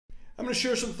I'm going to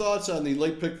share some thoughts on the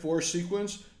late pick 4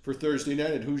 sequence for Thursday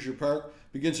night at Hoosier Park.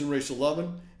 Begins in race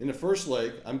 11. In the first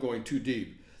leg, I'm going 2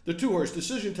 deep. The 2-horse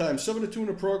Decision Time, 7-2 in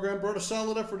the program, brought a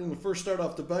solid effort in the first start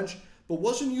off the bench, but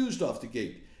wasn't used off the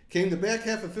gate. Came the back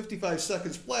half of 55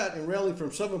 seconds flat and rallied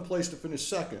from 7th place to finish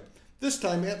second. This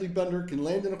time, Atlee Bender can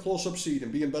land in a close-up seat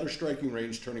and be in better striking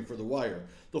range, turning for the wire.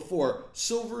 The 4,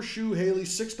 Silver Shoe Haley,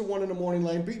 6-1 in the morning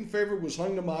line. Beaten favorite was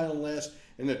hung the mile and last,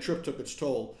 and the trip took its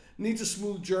toll. Needs a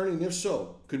smooth journey, and if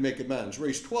so, could make amends.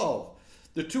 Race 12,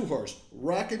 the 2-horse,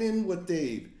 Rockin' In with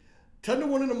Dave.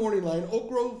 10-1 in the morning line. Oak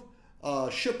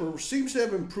Grove Shipper seems to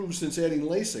have improved since adding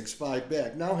Lasix 5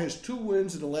 back. Now has 2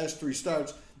 wins in the last 3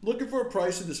 starts. Looking for a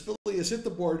price, and this filly has hit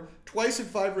the board twice in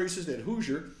 5 races at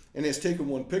Hoosier and has taken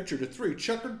 1 picture to 3.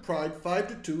 Checkered Pride,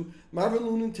 5-2. Marvin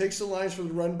Lunan takes the lines from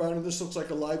the run barn, and this looks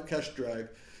like a live cash drag.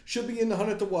 Should be in the hunt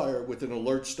at the wire with an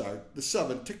alert start. The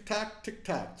 7, Tick Tock,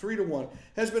 3-1,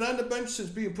 has been on the bench since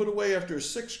being put away after a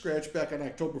 6th scratch back on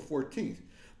October 14th.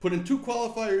 Put in 2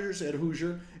 qualifiers at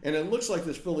Hoosier, and it looks like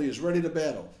this filly is ready to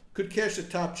battle. Could cash the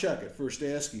top check at first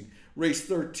asking. Race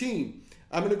 13,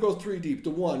 I'm going to go 3 deep. The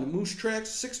 1, Moose Tracks,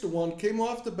 6-1, came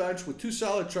off the bench with 2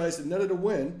 solid tries that netted a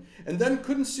win, and then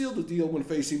couldn't seal the deal when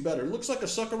facing better. Looks like a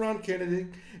suck-around candidate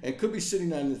and could be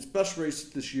sitting on its best race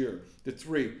this year. The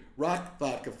 3, Rock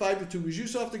Vodka, 5-2, was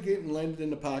used off the gate and landed in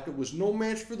the pocket, was no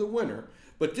match for the winner,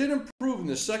 but did improve in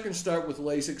the second start with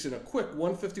Lasix in a quick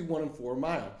 151 4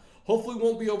 mile. Hopefully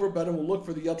won't be overbet and will look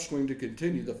for the upswing to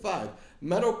continue. The 5,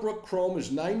 Meadowbrook Chrome, is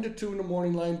 9-2 in the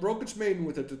morning line. Broke its maiden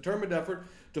with a determined effort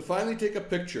to finally take a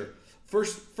picture.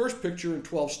 First picture in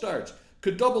 12 starts.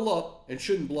 Could double up and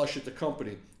shouldn't blush at the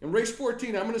company. In race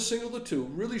 14, I'm going to single the 2.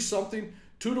 Really something.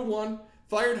 2-1.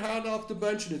 Fired hot off the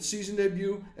bench in its season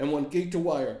debut and went gate to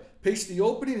wire. Paced the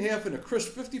opening half in a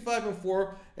crisp 55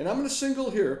 4. And I'm going to single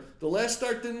here. The last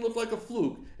start didn't look like a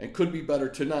fluke and could be better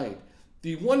tonight.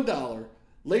 The $1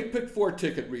 late pick 4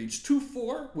 ticket reads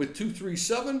 2-4 with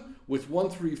 2-3-7 with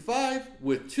 1-3-5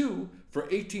 with 2 for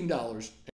 $18.